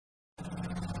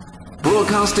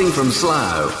Broadcasting from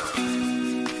Slough.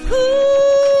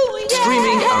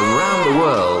 Streaming around the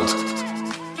world.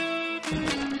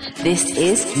 This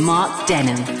is Mark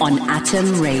Denholm on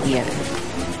Atom Radio.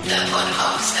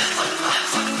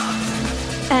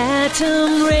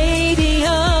 Atom Radio.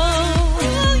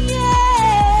 Oh,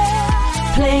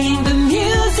 yeah. Playing the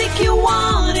music you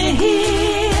want to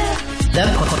hear.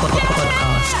 The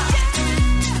podcast.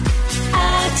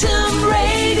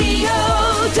 AtomRadio.co.uk.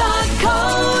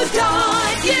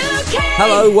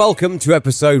 Hello, welcome to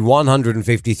episode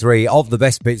 153 of the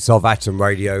Best Bits of Atom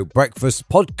Radio Breakfast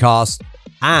Podcast.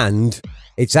 And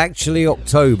it's actually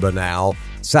October now,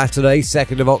 Saturday,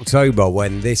 2nd of October,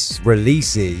 when this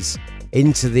releases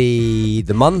into the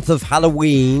month of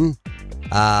Halloween,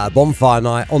 bonfire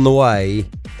night on the way,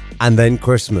 and then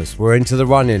Christmas. We're into the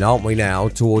running, aren't we now,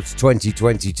 towards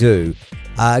 2022.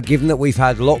 Given that we've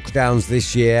had lockdowns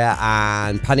this year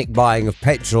and panic buying of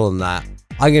petrol and that,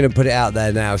 I'm going to put it out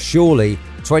there now. Surely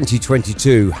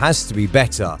 2022 has to be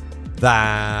better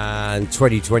than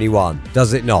 2021,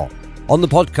 does it not? On the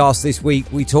podcast this week,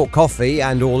 we talk coffee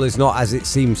and all is not as it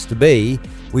seems to be.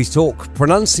 We talk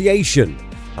pronunciation.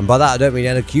 And by that, I don't mean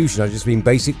elocution, I just mean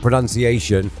basic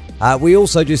pronunciation. We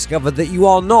also discovered that you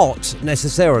are not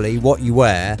necessarily what you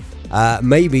wear.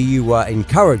 Maybe you were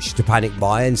encouraged to panic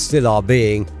buy and still are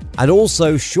being. And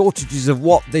also shortages of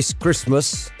what this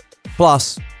Christmas,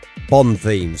 plus Bond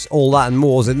themes. All that and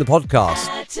more is in the podcast.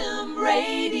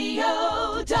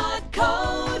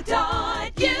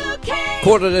 AtomRadio.co.uk.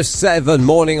 6:45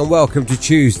 morning and welcome to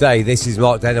Tuesday. This is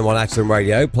Mark Denholm on Atom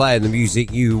Radio, playing the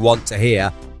music you want to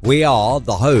hear. We are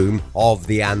the home of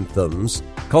the anthems.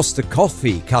 Costa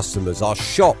Coffee customers are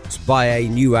shocked by a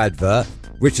new advert.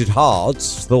 Richard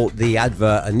Hards thought the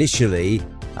advert initially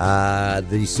that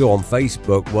he saw on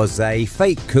Facebook was a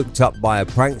fake cooked up by a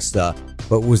prankster,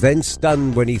 but was then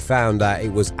stunned when he found out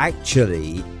it was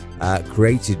actually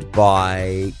created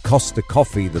by Costa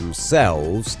Coffee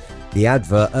themselves. The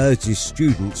advert urges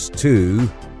students to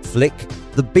flick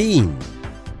the bean.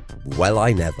 Well,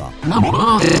 I never.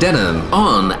 Mark Denholm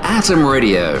on Atom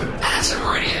Radio.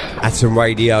 Atom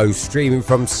Radio, streaming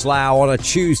from Slough on a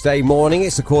Tuesday morning.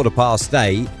 It's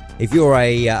 8:15. If you're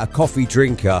a coffee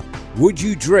drinker, would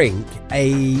you drink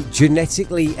a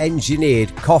genetically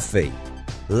engineered coffee?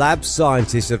 Lab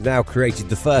scientists have now created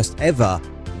the first ever,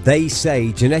 they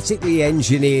say, genetically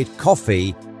engineered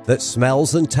coffee that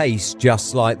smells and tastes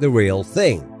just like the real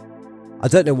thing. I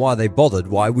don't know why they bothered.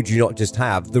 Why would you not just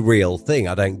have the real thing?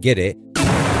 I don't get it.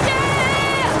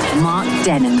 Mark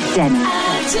Denholm.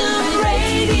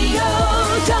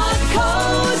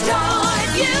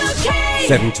 AtomRadio.co.uk.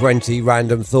 7:20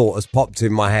 random thought has popped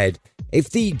in my head. If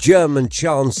the German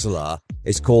Chancellor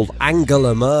is called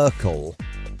Angela Merkel,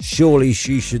 surely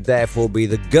she should therefore be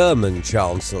the German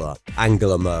Chancellor,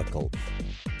 Angela Merkel.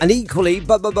 And equally,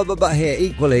 but here,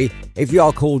 equally, if you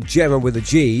are called Gemma with a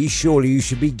G, surely you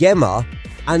should be Gemma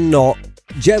and not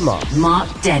Gemma. Mark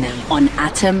Denholm on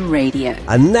Atom Radio.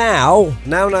 And now,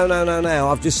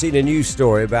 I've just seen a news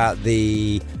story about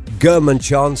the German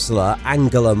Chancellor,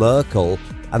 Angela Merkel,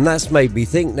 and that's made me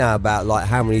think now about like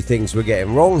how many things we're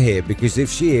getting wrong here, because if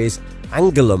she is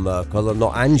Angela Merkel and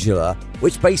not Angela,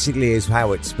 which basically is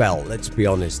how it's spelled, let's be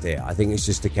honest here, I think it's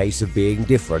just a case of being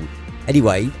different.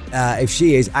 Anyway, if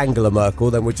she is Angela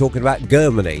Merkel, then we're talking about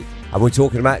Germany, and we're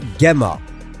talking about Gemma,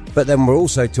 but then we're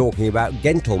also talking about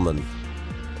gentleman.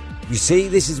 You see,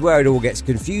 this is where it all gets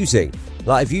confusing.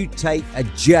 Like if you take a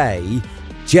J,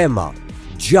 Gemma,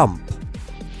 jump,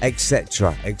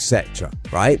 etc.,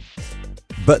 right?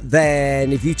 But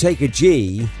then if you take a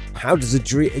G, how does a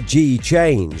G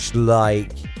change?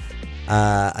 Like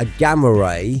a gamma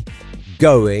ray,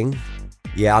 going,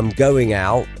 yeah, I'm going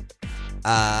out.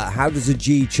 How does a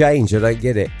G change? I don't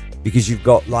get it. Because you've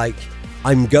got like,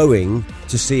 I'm going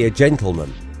to see a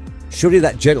gentleman. Surely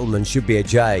that gentleman should be a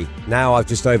J. Now I've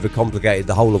just overcomplicated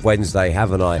the whole of Wednesday,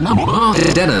 haven't I? Mark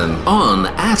Denholm on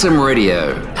Atom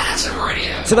Radio.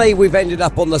 Today we've ended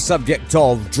up on the subject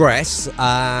of dress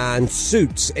and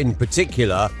suits in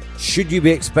particular. Should you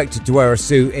be expected to wear a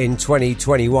suit in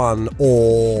 2021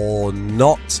 or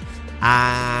not?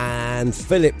 And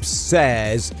Philip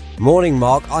says, morning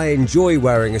Mark, I enjoy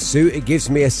wearing a suit. It gives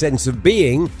me a sense of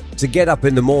being to get up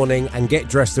in the morning and get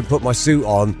dressed and put my suit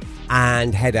on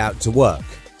and head out to work.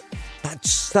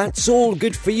 That's all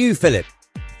good for you, Philip.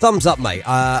 Thumbs up, mate.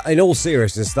 In all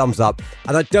seriousness, thumbs up.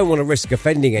 And I don't want to risk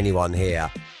offending anyone here,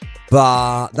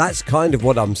 but that's kind of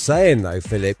what I'm saying though,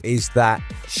 Philip, is that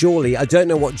surely, I don't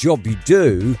know what job you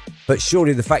do, but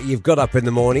surely the fact you've got up in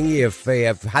the morning, you've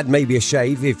had maybe a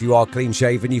shave, if you are clean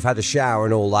shaven, you've had a shower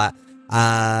and all that,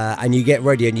 and you get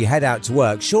ready and you head out to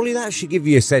work, surely that should give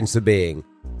you a sense of being.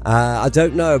 I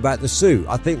don't know about the suit.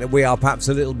 I think that we are perhaps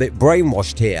a little bit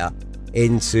brainwashed here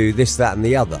into this, that and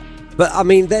the other. But I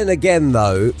mean, then again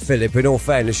though, Philip, in all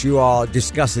fairness, you are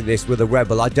discussing this with a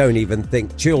rebel. I don't even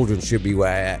think children should be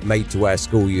made to wear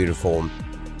school uniform.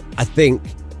 I think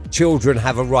children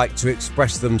have a right to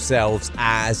express themselves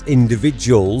as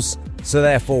individuals, so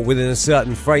therefore within a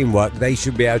certain framework they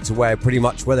should be able to wear pretty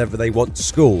much whatever they want to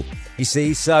school. You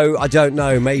see, so I don't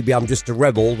know, maybe I'm just a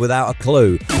rebel without a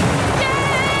clue.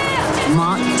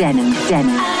 Mark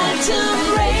Denholm.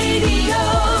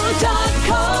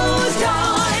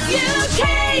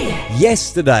 atomradio.co.uk.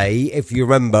 Yesterday, if you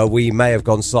remember, we may have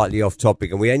gone slightly off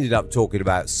topic and we ended up talking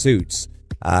about suits.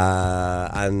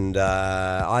 And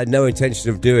I had no intention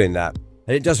of doing that.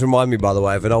 And it does remind me, by the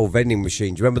way, of an old vending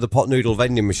machine. Do you remember the pot noodle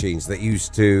vending machines that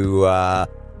used to,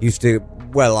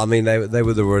 well, I mean, they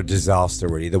were a disaster,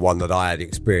 really, the one that I had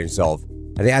experience of.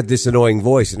 And it had this annoying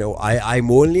voice, and I'm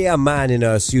only a man in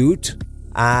a suit.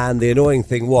 And the annoying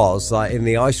thing was, like in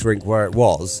the ice rink where it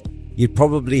was, you'd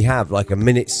probably have like a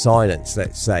minute's silence,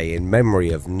 let's say, in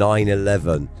memory of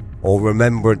 9/11 or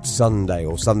Remembrance Sunday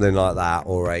or something like that,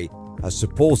 or a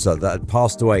supporter that had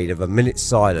passed away, of a minute's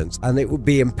silence, and it would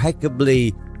be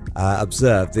impeccably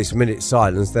observed, this minute's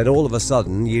silence. Then all of a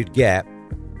sudden you'd get,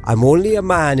 I'm only a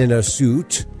man in a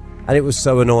suit, and it was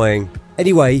so annoying.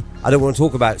 Anyway, I don't want to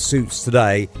talk about suits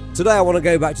today. Today I want to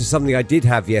go back to something I did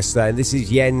have yesterday, and this is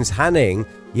Jens Hanning.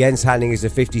 Jens Hanning is a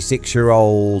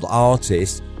 56-year-old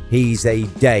artist. He's a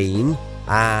Dane,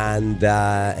 and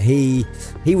he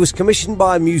was commissioned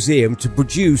by a museum to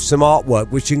produce some artwork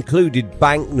which included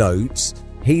banknotes.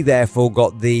 He therefore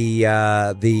got the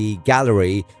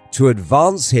gallery to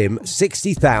advance him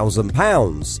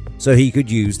 £60,000 so he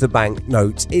could use the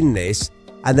banknotes in this.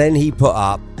 And then he put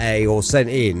up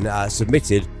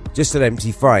submitted just an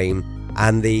empty frame.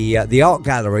 And the art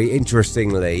gallery,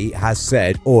 interestingly, has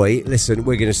said, oi, listen,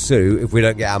 we're going to sue if we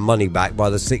don't get our money back by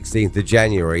the 16th of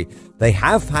January. They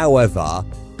have, however,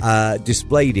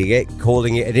 displayed it,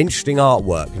 calling it an interesting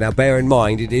artwork. Now, bear in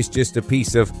mind, it is just a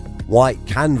piece of white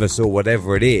canvas or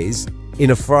whatever it is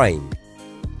in a frame.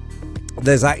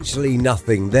 There's actually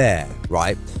nothing there,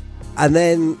 right? And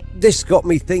then this got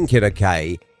me thinking,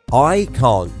 okay, I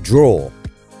can't draw,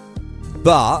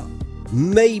 but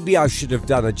maybe I should have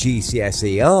done a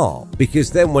GCSE art, because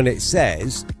then when it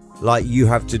says, like, you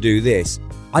have to do this,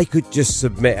 I could just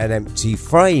submit an empty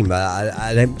frame,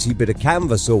 an empty bit of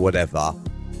canvas or whatever,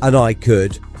 and I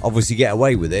could obviously get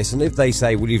away with this. And if they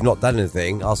say, well, you've not done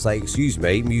anything, I'll say, excuse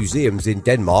me, museums in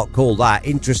Denmark call that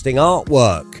interesting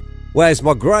artwork. Where's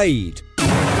my grade?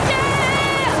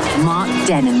 Mark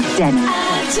Denholm. atomradio.co.uk.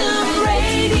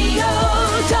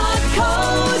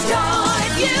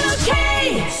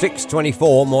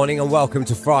 6:24 morning, and welcome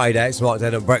to Friday. It's Mark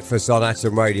Denholm breakfast on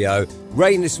Atom Radio.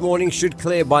 Rain this morning should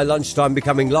clear by lunchtime,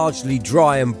 becoming largely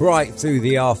dry and bright through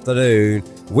the afternoon.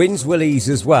 Winds will ease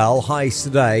as well. Highs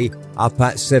today up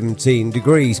at 17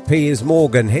 degrees. Piers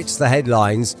Morgan hits the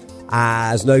headlines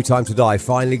as No Time to Die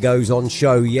finally goes on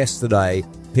show yesterday.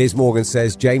 Piers Morgan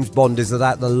says James Bond is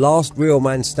about the last real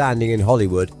man standing in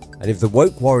Hollywood, and if the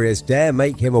woke warriors dare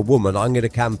make him a woman, I'm going to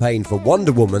campaign for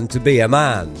Wonder Woman to be a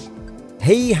man.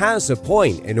 He has a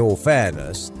point, in all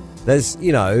fairness. There's,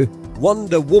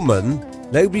 Wonder Woman.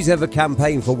 Nobody's ever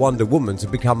campaigned for Wonder Woman to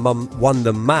become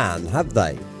Wonder Man, have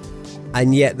they?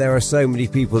 And yet there are so many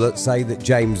people that say that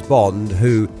James Bond,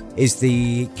 who is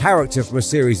the character from a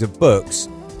series of books,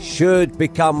 should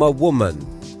become a woman.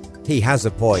 He has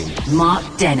a point. Mark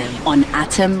Denholm on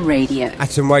Atom Radio.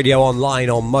 Atom Radio online,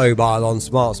 on mobile, on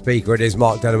smart speaker. It is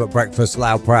Mark Denholm at breakfast,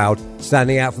 loud, proud,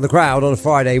 standing out from the crowd on a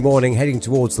Friday morning, heading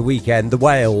towards the weekend. The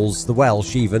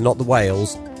Welsh even, not the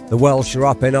Wales. The Welsh are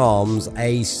up in arms.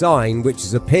 A sign which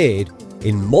has appeared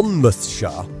in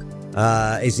Monmouthshire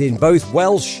is in both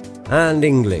Welsh and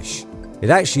English. It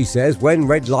actually says, when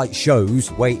red light shows,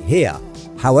 wait here.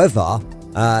 However,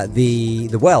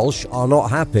 the Welsh are not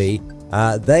happy.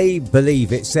 They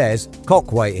believe it says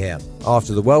cock wait here.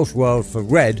 After the Welsh word for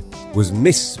red was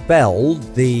misspelled,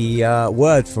 the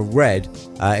word for red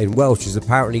in Welsh is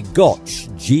apparently gotch,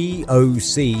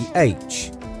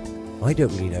 G-O-C-H. I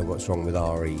don't really know what's wrong with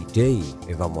R-E-D,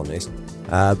 if I'm honest.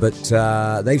 But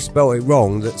they've spelled it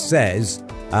wrong. That says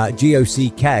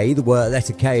G-O-C-K, the word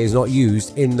letter K is not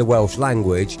used in the Welsh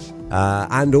language.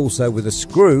 And also with a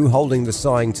screw holding the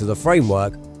sign to the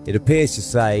framework, it appears to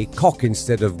say cock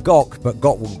instead of gok, but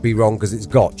gok would be wrong because it's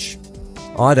gotch.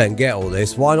 I don't get all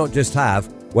this. Why not just have,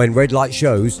 when red light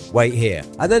shows, wait here?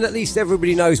 And then at least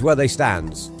everybody knows where they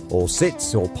stands, or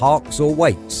sits, or parks, or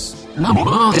waits.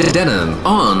 Mark Denholm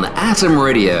on Atom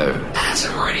Radio.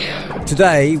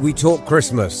 Today we talk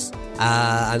Christmas,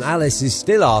 and Alice is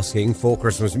still asking for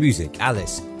Christmas music.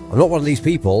 Alice, I'm not one of these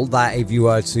people that if you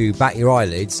were to bat your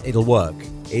eyelids, it'll work.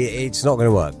 It's not going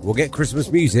to work. We'll get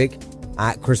Christmas music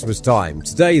at Christmas time.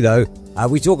 Today, though,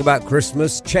 we talk about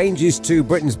Christmas. Changes to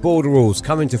Britain's border rules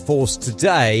come into force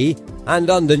today, and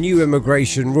under new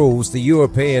immigration rules, the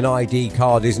European ID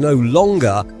card is no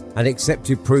longer an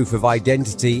accepted proof of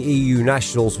identity. EU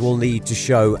nationals will need to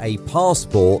show a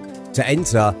passport to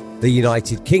enter the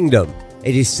United Kingdom.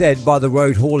 It is said by the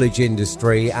road haulage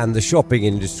industry and the shopping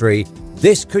industry,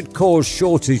 this could cause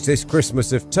shortage this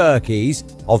Christmas of turkeys,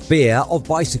 of beer, of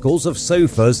bicycles, of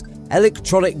sofas,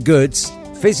 electronic goods,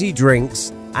 fizzy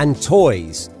drinks and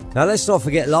toys. Now let's not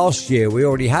forget last year we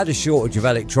already had a shortage of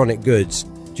electronic goods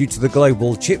due to the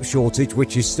global chip shortage,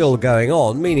 which is still going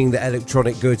on, meaning that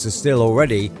electronic goods are still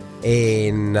already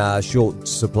in short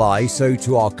supply. So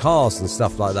to our cars and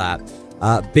stuff like that.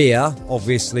 Beer,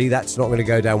 obviously, that's not going to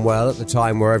go down well at the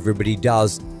time where everybody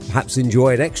does perhaps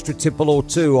enjoy an extra tipple or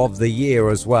two of the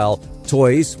year as well.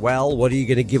 Toys, well, what are you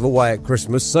going to give away at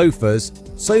Christmas? Sofas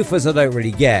I don't really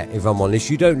get, if I'm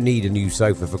honest. You don't need a new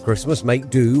sofa for Christmas.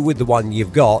 Make do with the one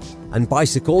you've got. And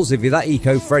bicycles, if you're that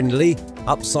eco-friendly,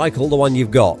 upcycle the one you've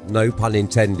got. No pun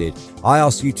intended. I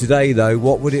ask you today, though,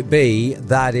 what would it be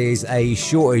that is a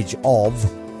shortage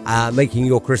of making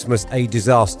your Christmas a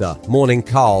disaster? Morning,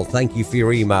 Carl. Thank you for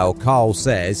your email. Carl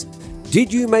says,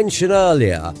 did you mention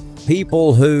earlier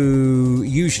people who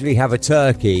usually have a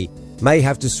turkey may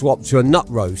have to swap to a nut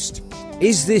roast?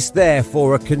 Is this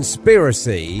therefore a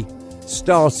conspiracy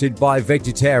started by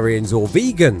vegetarians or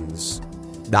vegans?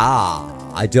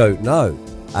 I don't know.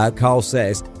 Carl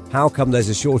says, how come there's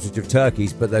a shortage of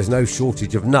turkeys but there's no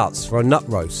shortage of nuts for a nut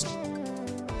roast?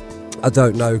 I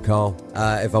don't know, Carl,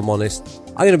 if I'm honest.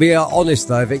 I'm going to be honest,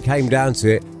 though, if it came down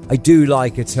to it, I do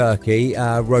like a turkey,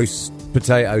 roast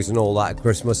potatoes and all that at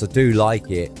Christmas. I do like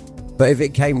it. But if it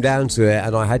came down to it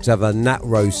and I had to have a nut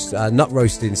roast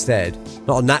instead,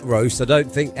 not a nut roast, I don't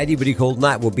think anybody called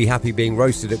Nat would be happy being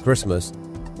roasted at Christmas.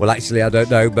 Well, actually, I don't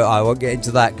know, but I won't get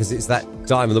into that because it's that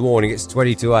time of the morning. It's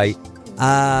 20 to 8.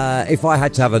 If I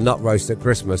had to have a nut roast at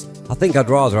Christmas, I think I'd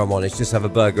rather, I'm honest, just have a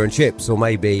burger and chips or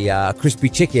maybe crispy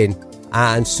chicken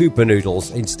and super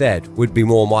noodles instead would be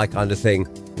more my kind of thing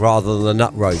rather than the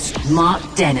nut roast. Mark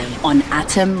Denham on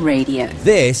Atom Radio.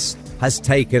 This has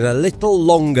taken a little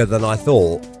longer than I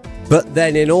thought, but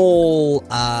then in all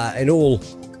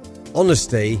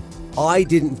honesty, I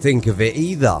didn't think of it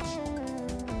either.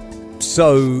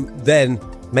 So then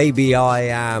maybe I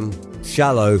am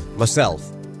shallow myself.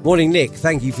 Morning, Nick.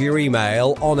 Thank you for your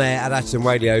email. On air at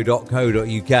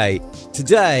atomradio.co.uk.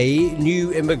 Today,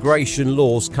 new immigration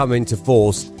laws come into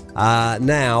force.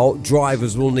 Now,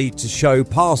 drivers will need to show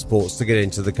passports to get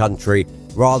into the country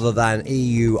rather than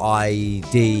EU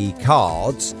ID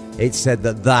cards. It said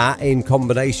that in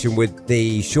combination with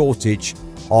the shortage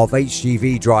of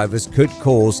HGV drivers could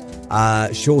cause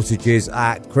shortages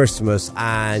at Christmas,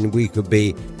 and we could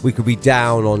be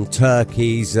down on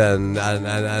turkeys and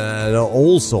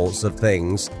all sorts of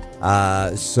things.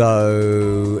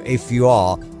 So if you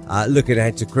are looking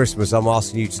ahead to Christmas, I'm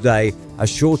asking you today, a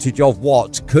shortage of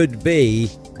what could be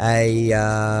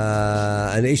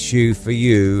an issue for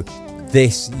you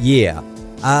this year.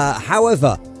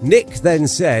 However, Nick then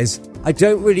says, I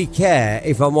don't really care,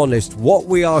 if I'm honest, what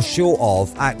we are short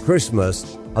of at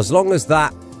Christmas, as long as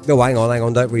that... Oh, hang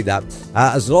on, don't read that.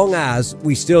 As long as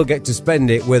we still get to spend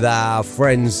it with our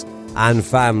friends and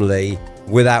family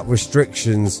without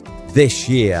restrictions this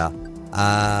year.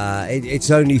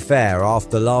 It's only fair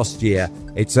after last year.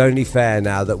 It's only fair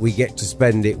now that we get to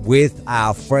spend it with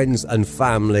our friends and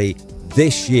family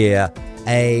this year,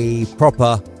 a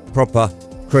proper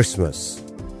Christmas.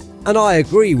 And I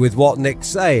agree with what Nick's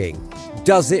saying.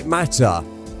 Does it matter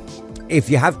if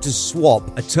you have to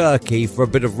swap a turkey for a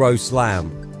bit of roast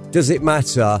lamb? Does it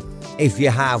matter if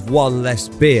you have one less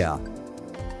beer?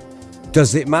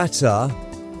 Does it matter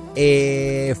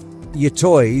if your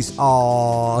toys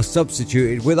are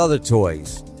substituted with other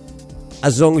toys?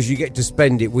 As long as you get to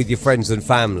spend it with your friends and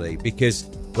family. Because,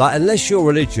 unless you're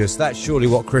religious, that's surely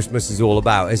what Christmas is all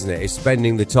about, isn't it? It's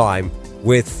spending the time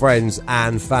with friends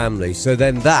and family. So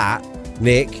then that,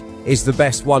 Nick, is the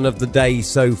best one of the day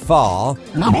so far.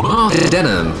 Mark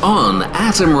Denham on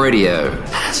Atom Radio.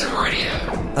 Atom Radio.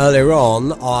 Earlier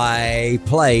on, I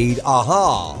played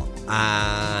Aha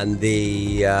and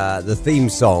the theme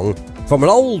song from an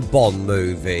old Bond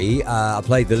movie. I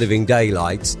played The Living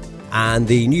Daylights, and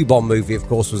the new Bond movie, of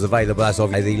course, was available as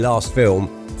of the last film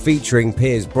featuring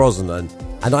Pierce Brosnan.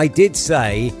 And I did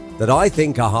say that I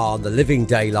think Aha and the Living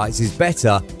Daylights is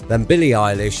better than Billie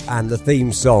Eilish and the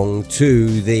theme song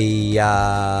to the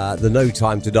No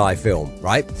Time to Die film,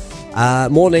 right?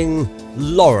 Morning,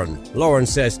 Lauren. Lauren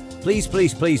says, please,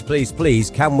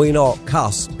 can we not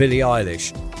cuss Billie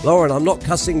Eilish? Lauren, I'm not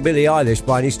cussing Billie Eilish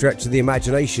by any stretch of the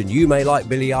imagination. You may like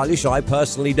Billie Eilish, I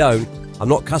personally don't. I'm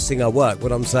not cussing her work.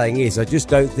 What I'm saying is I just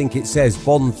don't think it says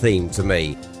Bond theme to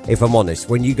me, if I'm honest.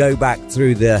 When you go back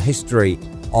through the history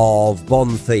of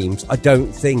Bond themes, I don't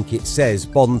think it says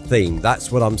Bond theme.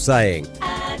 That's what I'm saying.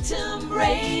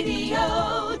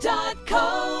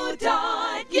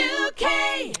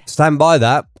 atomradio.co.uk. Stand by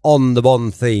that on the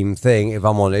Bond theme thing, if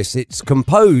I'm honest. It's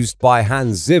composed by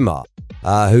Hans Zimmer,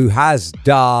 who has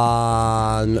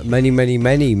done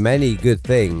many good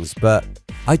things, but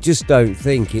I just don't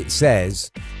think it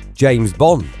says James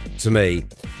Bond to me.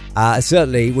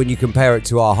 Certainly when you compare it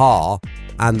to Aha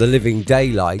and the Living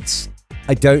Daylights,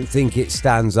 I don't think it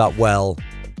stands up well,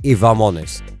 if I'm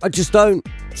honest. I just don't.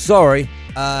 Sorry.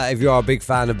 If you are a big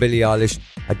fan of Billie Eilish,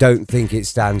 I don't think it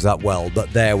stands up well,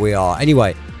 but there we are.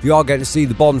 Anyway, if you are going to see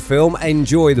the Bond film,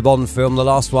 enjoy the Bond film, the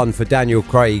last one for Daniel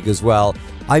Craig as well.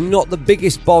 I'm not the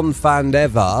biggest Bond fan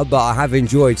ever, but I have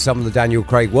enjoyed some of the Daniel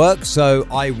Craig work, so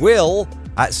I will,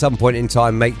 at some point in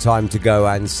time, make time to go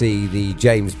and see the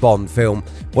James Bond film.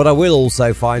 What I will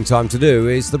also find time to do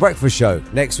is the breakfast show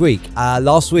next week.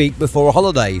 Last week before a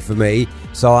holiday for me,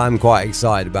 so I'm quite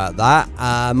excited about that.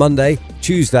 Monday,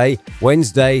 Tuesday,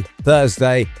 Wednesday,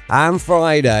 Thursday and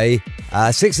Friday,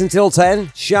 6 until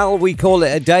 10. Shall we call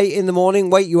it a day in the morning?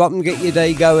 Wake you up and get your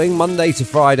day going. Monday to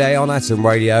Friday on Atom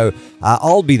Radio.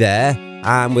 I'll be there,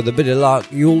 and with a bit of luck,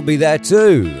 you'll be there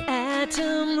too.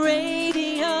 Atom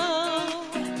Radio.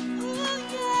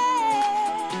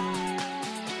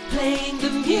 Playing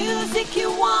the music you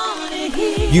want to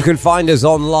hear. You can find us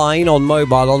online, on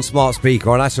mobile, on smart speaker,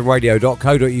 on atomradio.co.uk,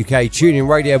 TuneIn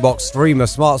Radio Box, Streamer,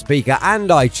 smart speaker and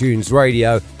iTunes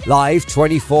Radio, live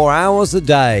 24 hours a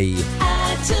day.